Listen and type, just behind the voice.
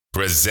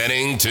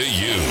Presenting to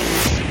you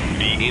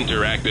the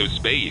interactive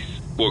space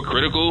for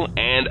critical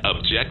and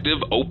objective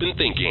open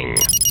thinking.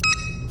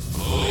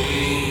 Floating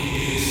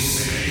in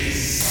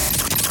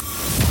Space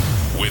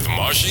with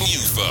Martian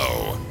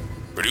UFO.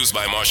 Produced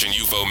by Martian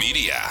UFO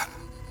Media.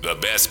 The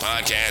best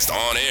podcast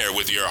on air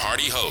with your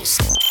hearty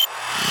host.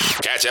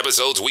 Catch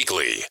episodes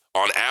weekly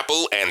on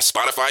Apple and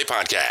Spotify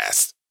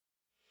podcasts.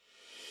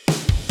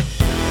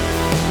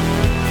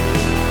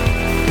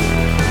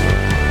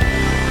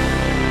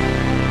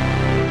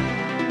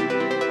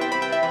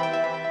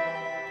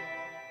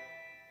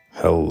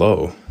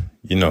 Hello,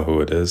 you know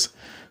who it is.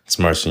 It's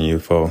Martian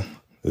UFO.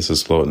 This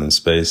is Floating in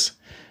Space,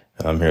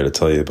 and I'm here to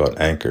tell you about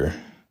Anchor.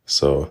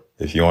 So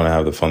if you want to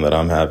have the fun that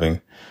I'm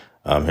having,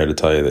 I'm here to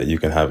tell you that you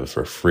can have it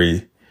for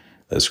free.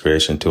 There's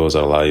creation tools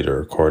that allow you to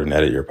record and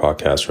edit your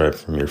podcast right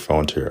from your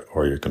phone to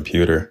your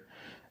computer.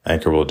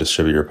 Anchor will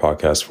distribute your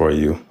podcast for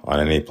you on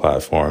any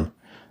platform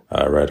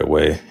right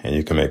away, and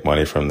you can make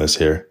money from this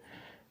here.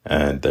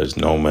 And there's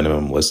no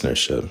minimum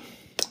listenership.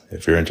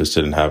 If you're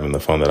interested in having the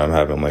fun that I'm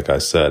having, like I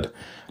said,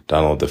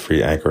 download the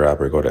free Anchor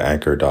app or go to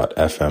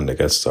anchor.fm to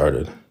get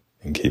started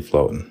and keep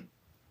floating.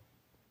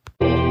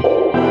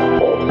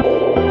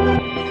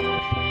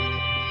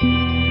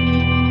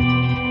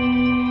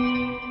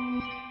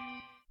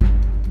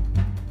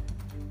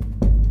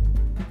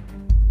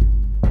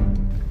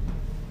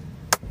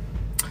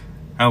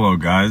 Hello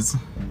guys,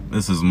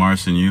 this is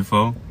Martian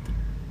UFO.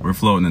 We're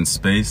floating in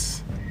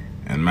space,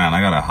 and man,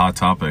 I got a hot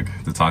topic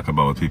to talk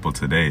about with people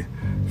today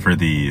for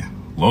the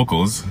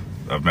locals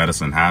of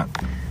Medicine Hat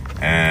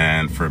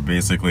and for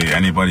basically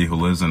anybody who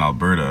lives in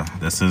Alberta.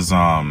 This is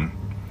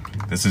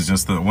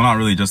just not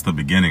really just the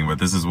beginning, but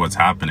this is what's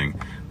happening.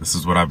 This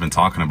is what I've been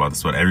talking about. This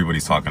is what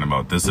everybody's talking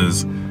about. This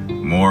is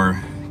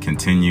more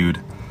continued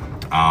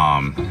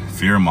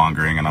fear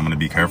mongering, and I'm going to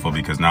be careful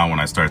because now when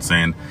I start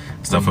saying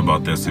stuff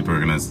about this, people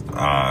are going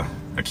to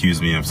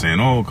accuse me of saying,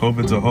 oh,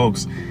 COVID's a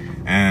hoax,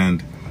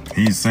 and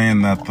he's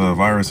saying that the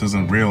virus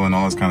isn't real and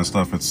all this kind of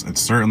stuff.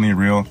 It's certainly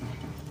real,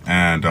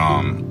 and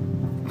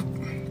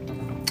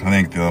I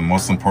think the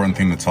most important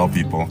thing to tell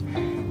people,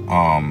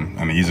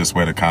 and the easiest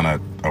way to kind of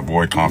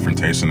avoid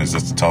confrontation, is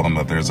just to tell them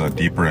that there's a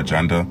deeper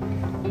agenda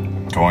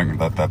going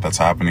that's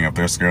happening. If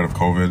they're scared of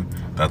COVID,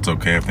 that's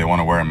okay. If they want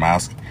to wear a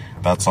mask,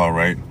 that's all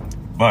right.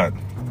 But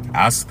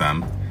ask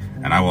them,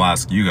 and I will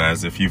ask you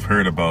guys, if you've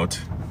heard about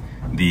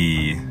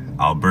the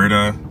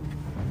Alberta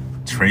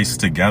Trace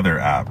Together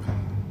app.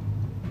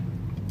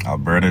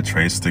 Alberta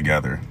Trace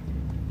Together.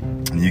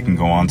 And you can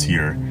go onto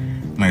your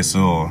nice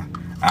little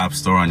app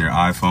store on your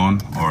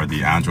iPhone or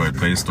the Android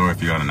Play Store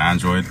if you got an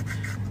Android,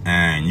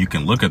 and you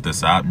can look at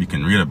this app, you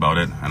can read about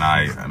it, and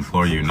I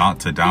implore you not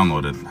to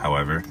download it,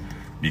 however,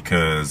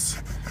 because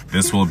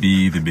this will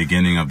be the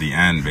beginning of the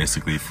end,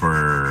 basically,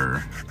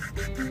 for,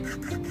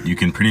 you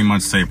can pretty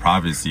much say,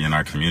 privacy in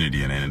our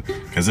community, and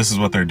because this is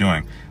what they're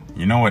doing.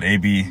 You know what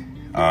AB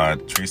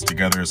Trace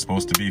Together is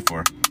supposed to be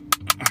for?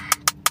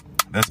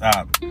 This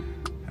app,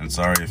 and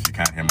sorry if you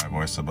can't hear my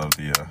voice above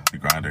the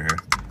grinder here.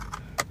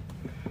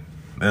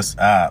 This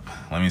app,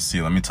 let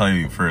me tell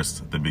you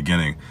first, the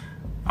beginning.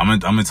 I'm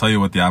gonna tell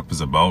you what the app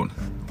is about,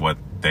 what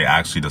they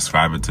actually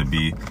describe it to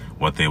be,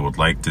 what they would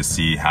like to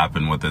see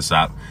happen with this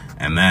app,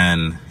 and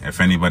then if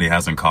anybody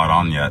hasn't caught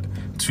on yet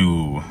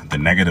to the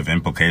negative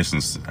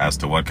implications as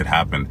to what could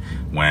happen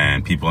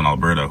when people in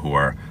Alberta who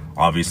are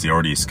obviously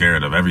already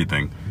scared of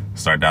everything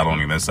start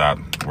downloading this app,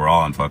 we're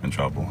all in fucking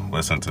trouble.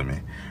 Listen to me.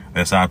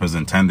 This app is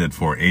intended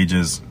for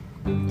ages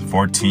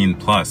 14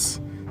 plus.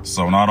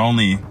 So not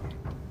only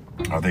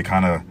are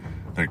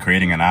they're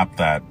creating an app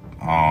that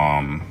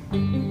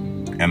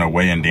in a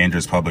way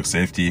endangers public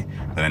safety,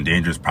 that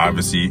endangers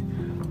privacy,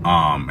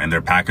 and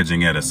they're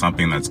packaging it as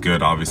something that's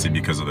good, obviously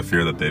because of the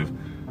fear that they've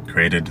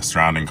created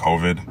surrounding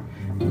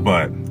COVID.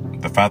 But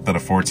the fact that a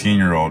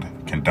 14-year-old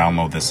can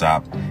download this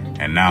app,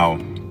 and now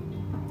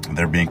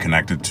they're being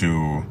connected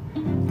to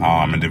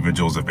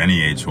individuals of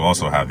any age who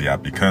also have the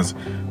app, because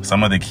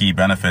some of the key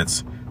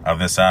benefits of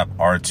this app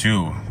are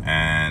too,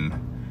 and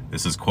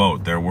this is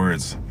quote, their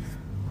words,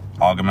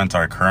 augment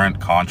our current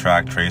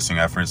contact tracing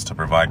efforts to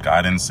provide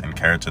guidance and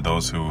care to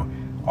those who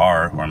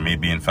are or may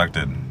be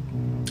infected.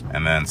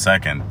 And then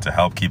second, to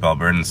help keep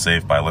Albertans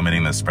safe by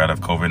limiting the spread of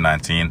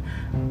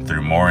COVID-19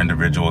 through more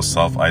individuals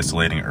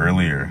self-isolating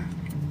earlier.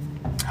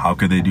 How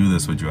could they do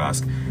this, would you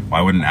ask? Why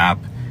would an app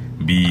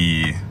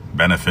be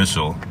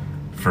beneficial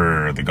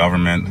for the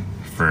government,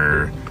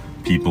 for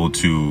people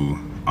to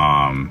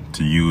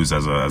use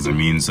as a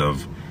means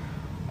of,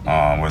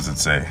 what does it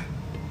say?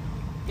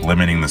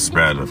 Limiting the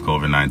spread of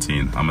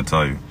COVID-19. I'm gonna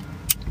tell you.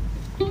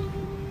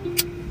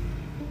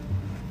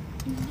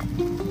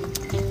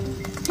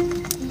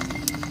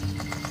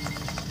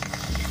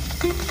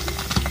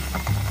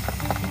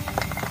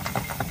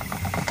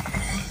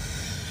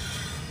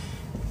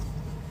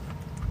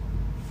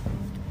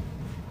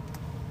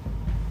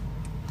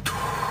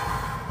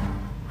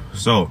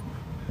 So,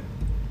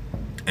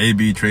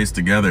 AB Trace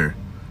Together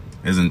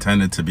is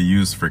intended to be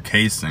used for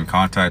case and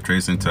contact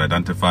tracing to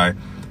identify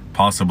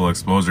possible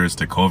exposures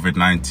to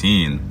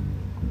COVID-19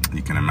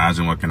 You can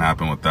imagine what can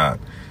happen with that.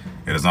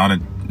 It is not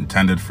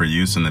intended for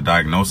use in the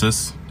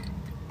diagnosis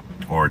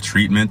or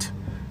treatment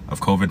of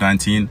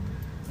COVID-19.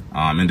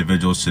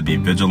 Individuals should be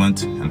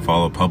vigilant and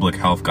follow public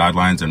health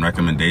guidelines and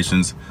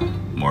recommendations.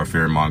 More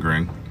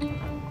fear-mongering.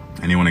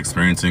 Anyone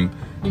experiencing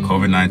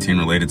COVID-19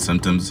 related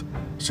symptoms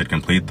should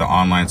complete the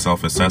online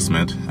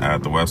self-assessment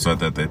at the website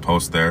that they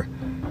post there,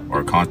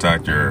 or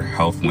contact your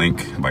health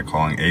link by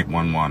calling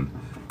 811.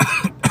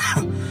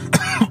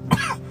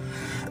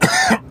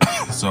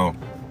 So,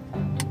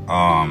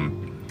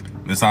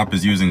 this app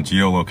is using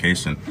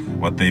geolocation.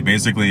 What they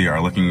basically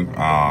are looking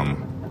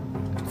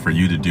for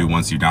you to do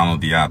once you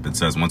download the app, it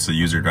says once the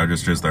user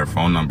registers their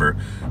phone number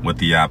with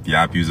the app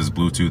uses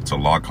Bluetooth to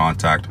log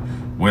contact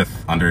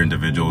with other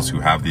individuals who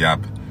have the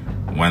app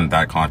when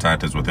that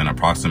contact is within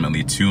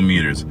approximately 2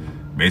 meters.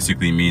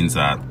 Basically means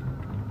that,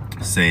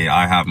 say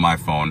I have my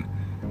phone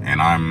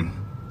and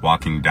I'm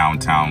walking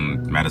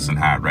downtown Medicine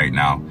Hat right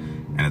now,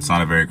 and it's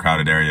not a very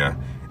crowded area.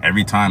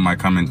 Every time I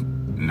come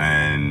in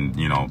and,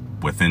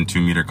 within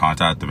 2 meter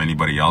contact of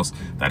anybody else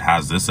that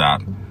has this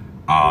app,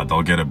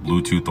 they'll get a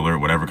Bluetooth alert,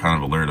 whatever kind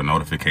of alert, a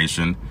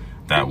notification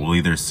that will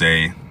either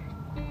say,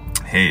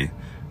 hey,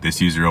 this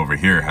user over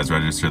here has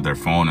registered their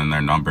phone and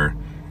their number,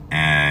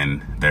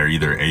 and they're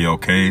either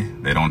A-OK,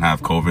 they don't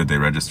have COVID, they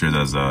registered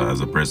as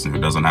a person who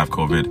doesn't have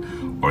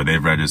COVID, or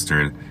they've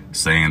registered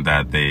saying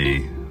that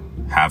they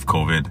have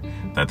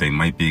COVID, that they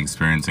might be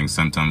experiencing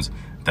symptoms,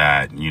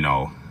 that,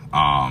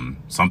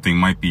 something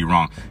might be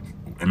wrong.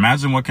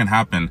 Imagine what can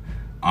happen.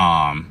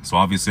 So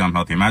obviously I'm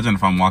healthy. Imagine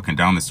if I'm walking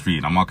down the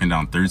street, I'm walking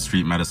down 3rd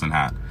Street, Medicine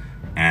Hat,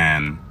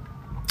 and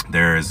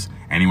there's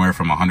anywhere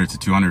from 100 to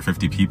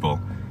 250 people,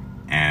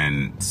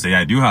 and say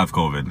I do have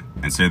COVID,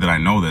 and say that I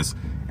know this,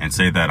 and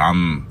say that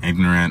I'm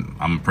ignorant,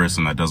 I'm a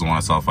person that doesn't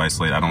want to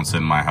self-isolate, I don't sit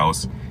in my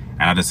house,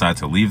 and I decide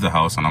to leave the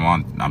house, and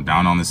I'm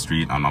down on the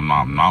street, and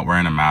I'm not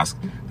wearing a mask.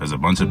 There's a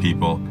bunch of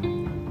people,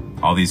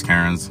 all these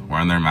Karens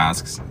wearing their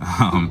masks.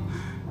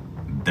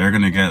 They're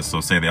going to get,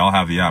 so say they all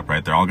have the app,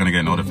 right? They're all going to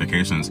get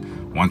notifications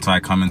once I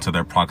come into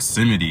their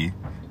proximity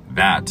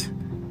that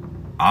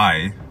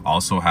I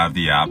also have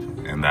the app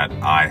and that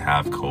I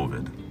have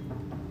COVID.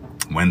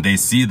 When they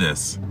see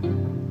this,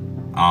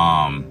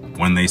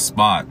 when they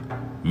spot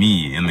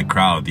me in the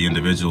crowd, the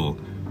individual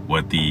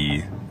with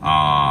the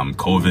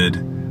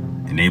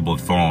COVID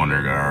enabled phone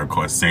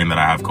or saying that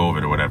I have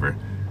COVID or whatever,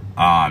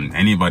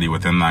 anybody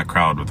within that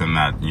crowd, within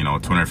that,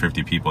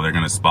 250 people, they're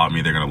going to spot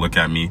me. They're going to look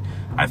at me.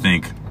 I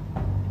think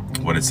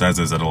what it says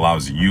is it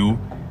allows you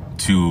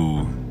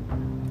to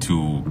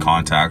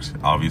contact,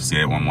 obviously,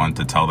 811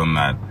 to tell them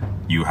that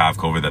you have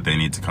COVID, that they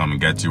need to come and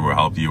get you or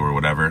help you or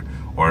whatever.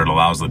 Or it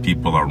allows the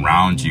people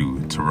around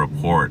you to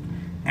report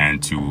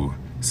and to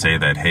say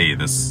that, hey,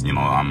 this,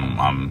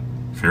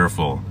 I'm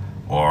fearful,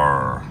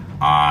 or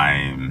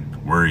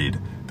I'm worried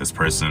this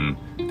person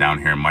down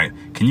here might.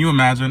 Can you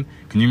imagine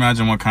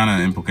what kind of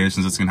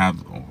implications it's gonna have?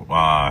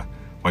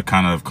 What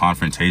kind of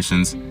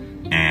confrontations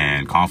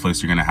and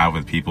conflicts you're gonna have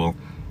with people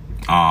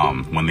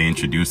when they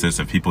introduce this?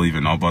 If people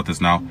even know about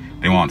this now,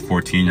 they want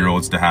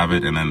 14-year-olds to have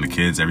it, and then the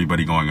kids,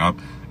 everybody going up.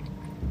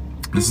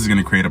 This is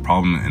gonna create a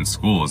problem in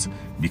schools,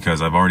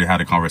 because I've already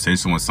had a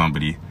conversation with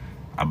somebody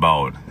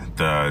about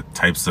the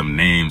types of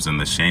names and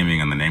the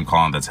shaming and the name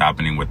calling that's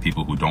happening with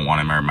people who don't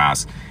want to wear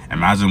masks.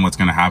 Imagine what's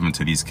going to happen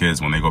to these kids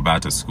when they go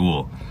back to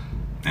school,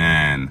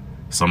 and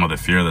some of the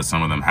fear that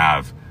some of them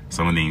have,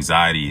 some of the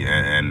anxiety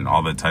and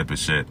all that type of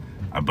shit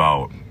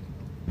about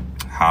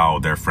how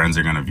their friends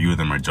are going to view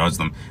them or judge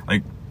them.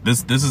 Like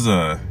this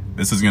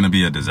is going to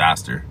be a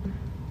disaster,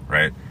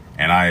 right?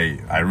 And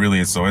I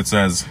really, so it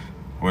says,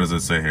 what does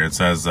it say here? It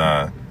says,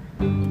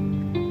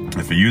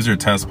 if a user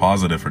tests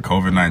positive for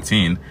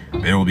COVID-19,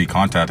 they will be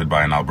contacted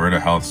by an Alberta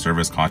Health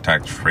Service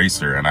contact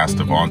tracer and asked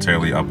to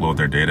voluntarily upload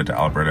their data to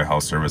Alberta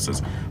Health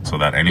Services, so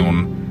that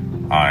anyone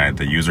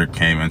the user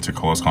came into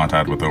close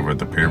contact with over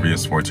the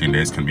previous 14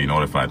 days can be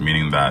notified.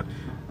 Meaning that,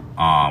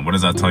 what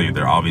does that tell you?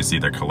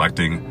 They're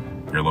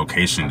collecting your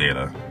location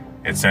data.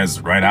 It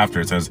says right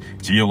after, it says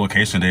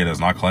geolocation data is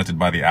not collected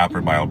by the app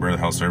or by Alberta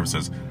Health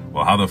Services.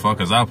 Well, how the fuck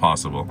is that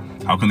possible?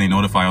 How can they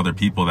notify other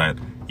people that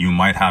you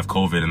might have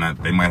COVID and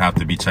that they might have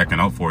to be checking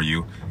out for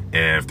you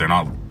if they're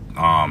not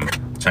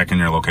checking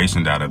your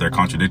location data? They're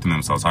contradicting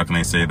themselves. How can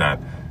they say that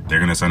they're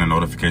going to send a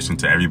notification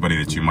to everybody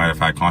that you might have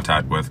had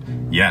contact with,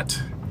 yet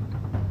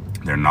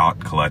they're not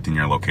collecting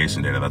your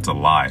location data? That's a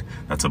lie.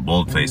 That's a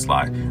bold-faced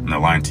lie. And they're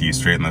lying to you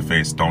straight in the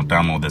face. Don't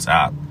download this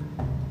app.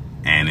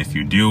 And if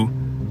you do,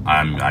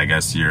 I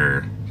guess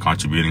you're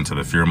contributing to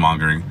the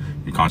fear-mongering.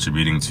 You're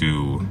contributing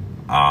to,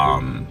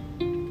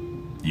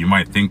 you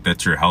might think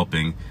that you're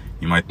helping.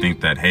 You might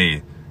think that,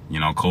 hey,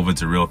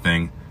 COVID's a real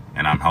thing,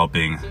 and I'm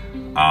helping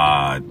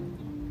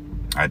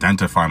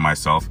identify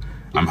myself.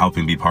 I'm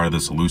helping be part of the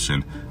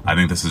solution. I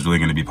think this is really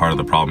going to be part of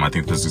the problem. I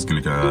think this is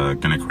going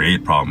to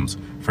create problems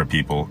for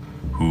people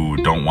who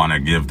don't want to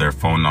give their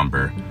phone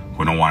number,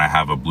 who don't want to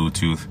have a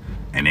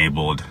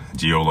Bluetooth-enabled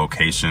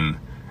geolocation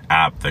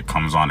app that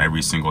comes on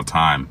every single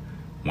time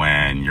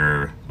when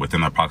you're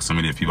within the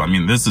proximity of people. I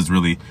mean, this is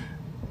really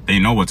they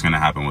know what's going to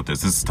happen with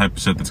this. This is the type of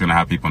shit that's going to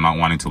have people not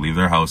wanting to leave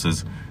their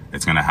houses.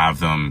 It's going to have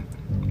them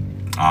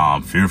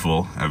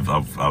fearful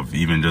of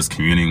even just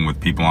communing with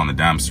people on the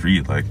damn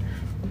street. Like,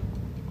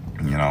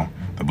 you know,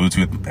 the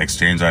Bluetooth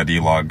Exchange ID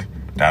log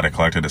data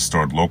collected is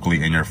stored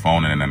locally in your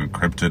phone in an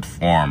encrypted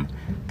form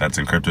that's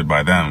encrypted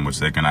by them, which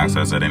they can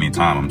access at any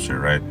time, I'm sure,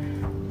 right?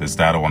 This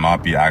data will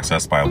not be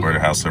accessed by Alberta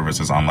Health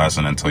Services unless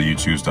and until you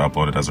choose to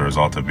upload it as a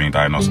result of being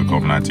diagnosed with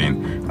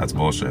COVID-19. That's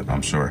bullshit,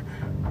 I'm sure.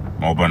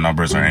 Mobile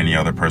numbers or any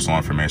other personal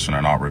information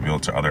are not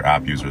revealed to other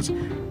app users.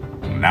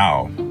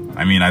 Now,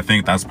 I mean, I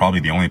think that's probably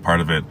the only part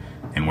of it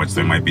in which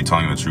they might be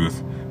telling the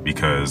truth,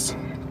 because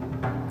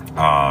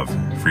of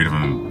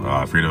freedom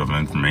of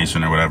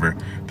information or whatever.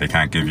 They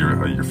can't give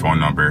your phone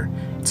number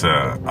to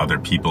other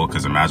people,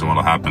 because imagine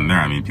what'll happen there.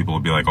 I mean, people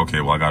will be like,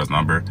 okay, well, I got his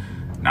number.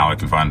 Now I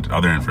can find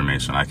other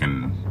information. I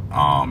can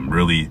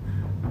really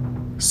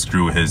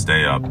screw his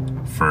day up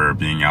for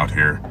being out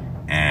here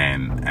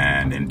and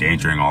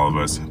endangering all of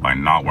us by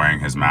not wearing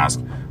his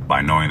mask,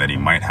 by knowing that he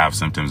might have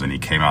symptoms and he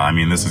came out. I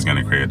mean, this is going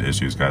to create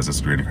issues, guys. This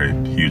is going to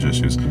create huge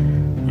issues.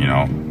 You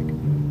know,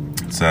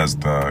 it says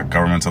the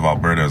government of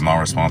Alberta is not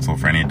responsible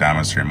for any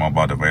damage to your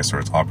mobile device or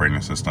its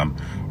operating system,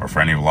 or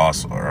for any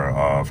loss or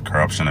of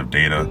corruption of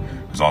data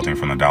resulting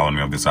from the downloading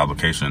of this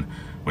application,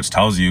 which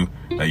tells you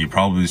that you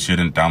probably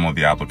shouldn't download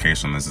the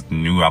application. This is a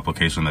new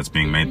application that's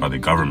being made by the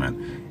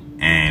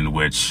government, in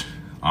which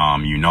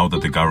you know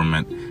that the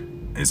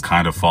government is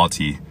kind of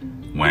faulty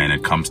when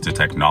it comes to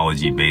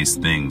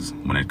technology-based things,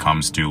 when it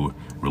comes to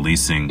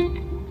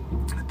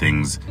releasing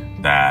things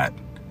that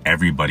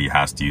everybody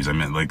has to use. I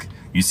mean, like,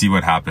 you see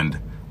what happened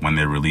when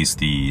they released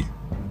the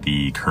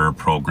CURB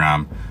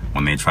program,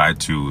 when they tried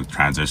to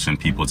transition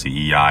people to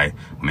EI,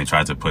 when they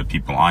tried to put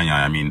people on EI.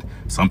 I mean,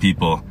 some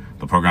people,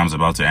 the program's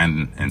about to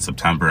end in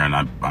September, and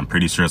I'm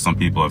pretty sure some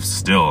people have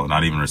still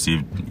not even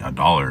received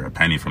a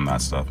penny from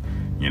that stuff.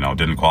 You know,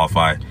 didn't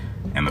qualify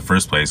in the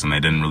first place, and they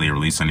didn't really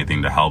release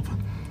anything to help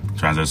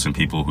transition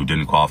people who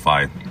didn't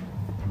qualify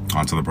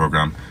onto the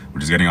program. We're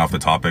just getting off the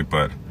topic,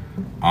 but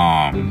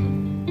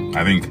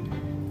I think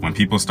when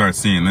people start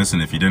seeing this,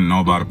 and if you didn't know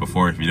about it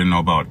before, if you didn't know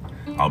about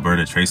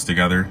Alberta Trace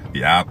Together,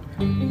 the app,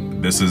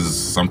 this is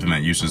something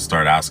that you should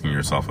start asking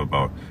yourself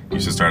about. You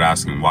should start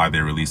asking why they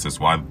released this,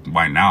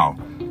 why now?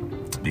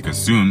 Because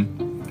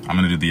soon I'm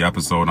going to do the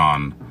episode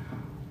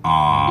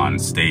on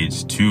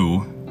stage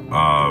 2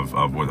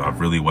 of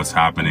really what's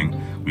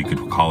happening. We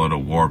could call it a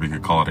war, we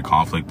could call it a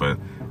conflict, but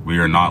we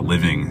are not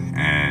living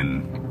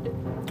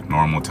in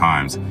normal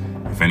times.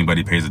 If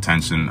anybody pays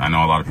attention, I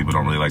know a lot of people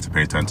don't really like to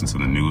pay attention to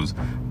the news,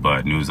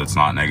 but news that's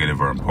not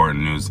negative or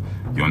important news,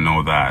 you'll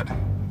know that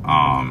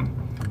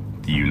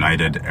the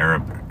United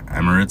Arab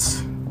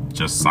Emirates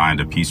just signed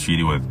a peace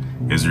treaty with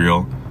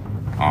Israel.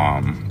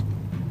 I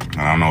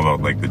don't know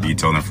about like the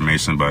detailed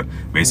information, but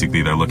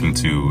basically they're looking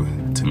to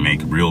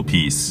make real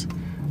peace,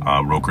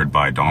 brokered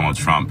by Donald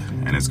Trump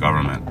and his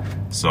government.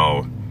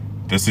 So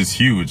this is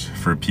huge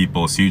for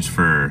people. It's huge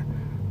for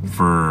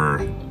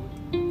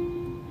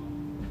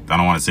I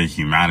don't want to say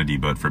humanity,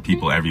 but for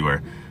people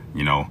everywhere.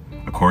 You know,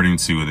 according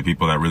to the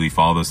people that really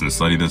follow this and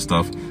study this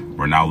stuff,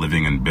 we're now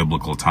living in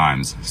biblical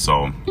times.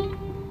 So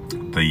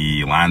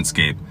the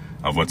landscape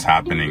of what's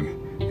happening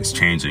is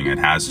changing. It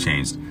has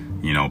changed.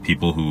 You know,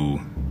 people who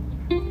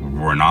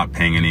were not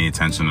paying any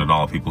attention at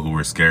all, people who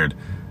were scared,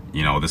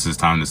 you know, this is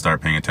time to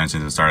start paying attention,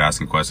 to start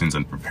asking questions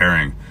and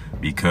preparing,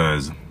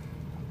 because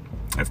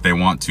if they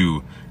want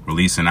to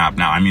release an app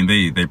now, I mean,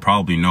 they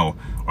probably know,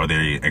 or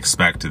they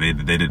expect, they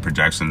did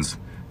projections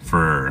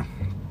for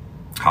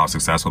how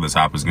successful this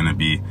app is going to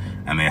be,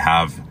 and they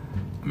have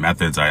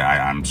methods,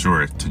 I'm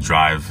sure, to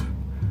drive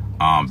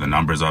the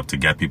numbers up, to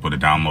get people to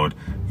download.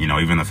 You know,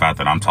 even the fact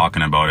that I'm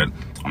talking about it,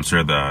 I'm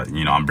sure that,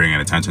 you know, I'm bringing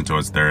attention to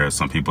it. There are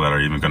some people that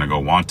are even going to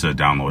want to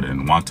download it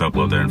and want to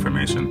upload their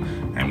information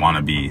and want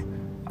to be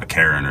a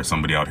Karen or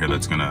somebody out here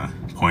that's going to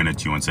point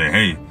at you and say,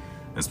 hey,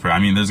 I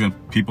mean, there's going to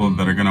be people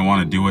that are going to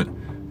want to do it.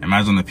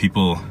 Imagine the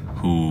people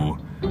who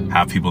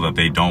have people that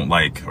they don't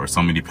like, or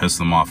somebody pissed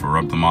them off or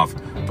rubbed them off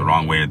the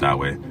wrong way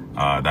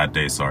that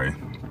day, sorry.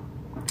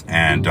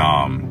 And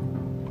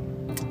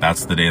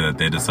that's the day that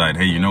they decide,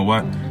 hey, you know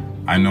what?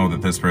 I know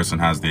that this person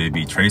has the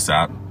AB Trace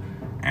app,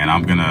 and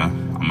I'm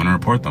gonna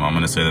report them. I'm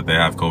gonna say that they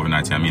have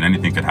COVID-19. I mean,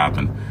 anything could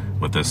happen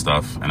with this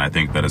stuff, and I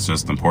think that it's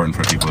just important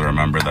for people to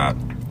remember that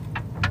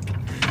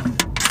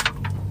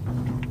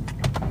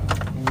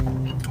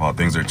while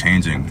things are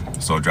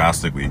changing so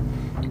drastically,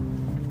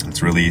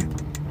 it's really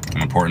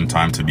an important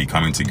time to be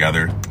coming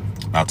together,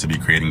 not to be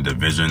creating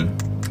division,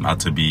 not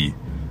to be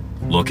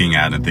looking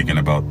at and thinking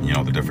about, you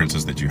know, the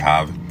differences that you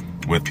have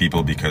with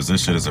people, because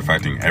this shit is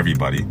affecting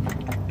everybody,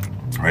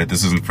 right?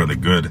 This isn't for the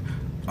good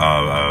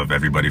of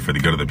everybody, for the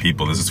good of the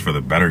people. This is for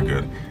the better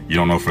good. You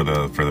don't know for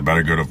the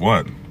better good of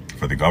what?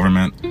 For the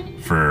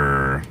government,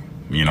 for,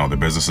 you know, the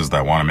businesses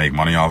that want to make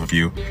money off of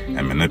you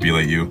and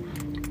manipulate you.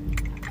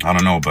 I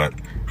don't know, but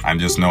I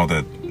just know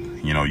that,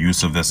 you know,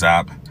 use of this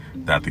app,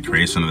 that the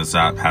creation of this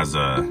app has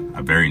a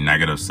very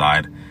negative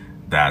side,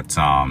 that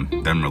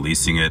them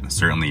releasing it,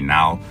 certainly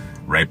now,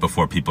 right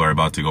before people are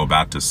about to go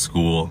back to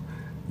school,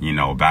 you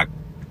know, back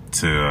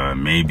to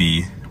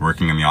maybe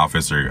working in the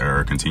office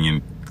or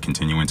continuing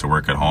to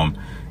work at home.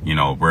 You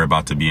know, we're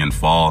about to be in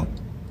fall,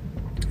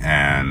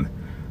 and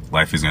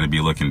life is going to be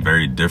looking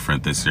very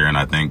different this year. And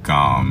I think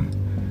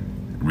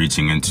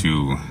reaching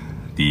into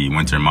the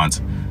winter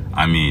months,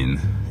 I mean,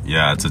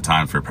 yeah, it's a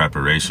time for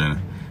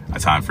preparation, a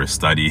time for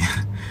study,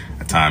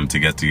 a time to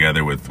get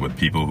together with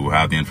people who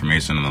have the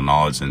information and the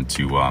knowledge, and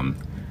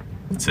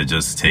to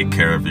just take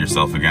care of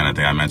yourself again. I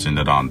think I mentioned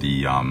it on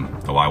the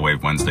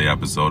Y-Wave Wednesday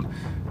episode,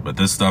 but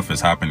this stuff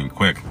is happening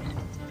quick.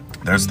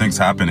 There's things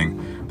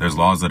happening. There's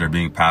laws that are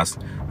being passed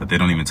that they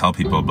don't even tell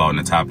people about, and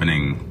it's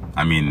happening,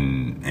 I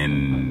mean,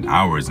 in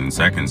hours and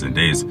seconds and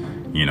days,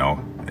 you know,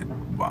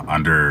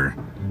 under,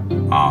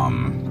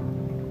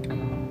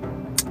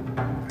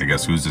 I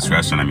guess whose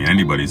discretion? I mean,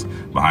 anybody's,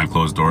 behind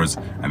closed doors,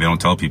 and they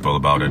don't tell people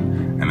about it.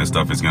 And this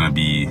stuff is going to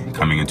be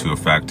coming into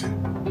effect,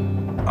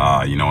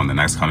 you know, in the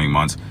next coming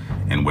months,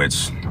 in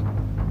which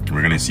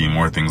we're going to see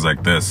more things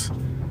like this.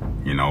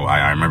 You know,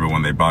 I remember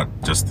when they brought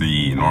just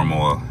the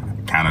normal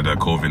Canada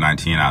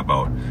COVID-19 app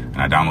out, and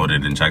I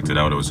downloaded and checked it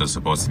out. It was just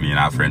supposed to be an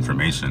app for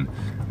information.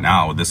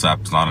 Now, this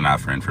app is not an app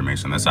for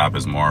information. This app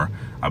is more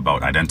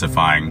about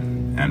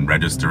identifying and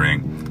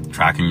registering,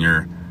 tracking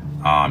your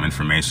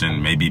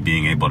information, maybe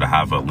being able to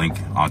have a link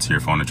onto your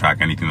phone to track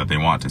anything that they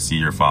want, to see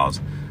your files.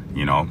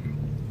 You know,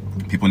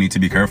 people need to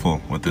be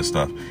careful with this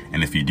stuff.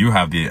 And if you do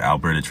have the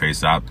Alberta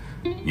Trace app,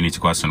 you need to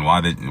question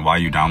why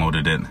you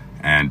downloaded it,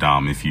 and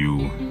if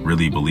you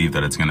really believe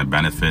that it's going to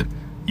benefit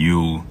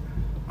you,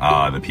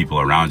 the people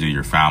around you,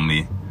 your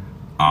family.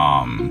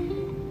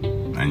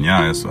 And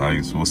yeah,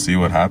 we'll see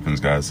what happens,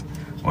 guys,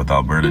 with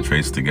Alberta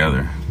Trace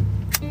together.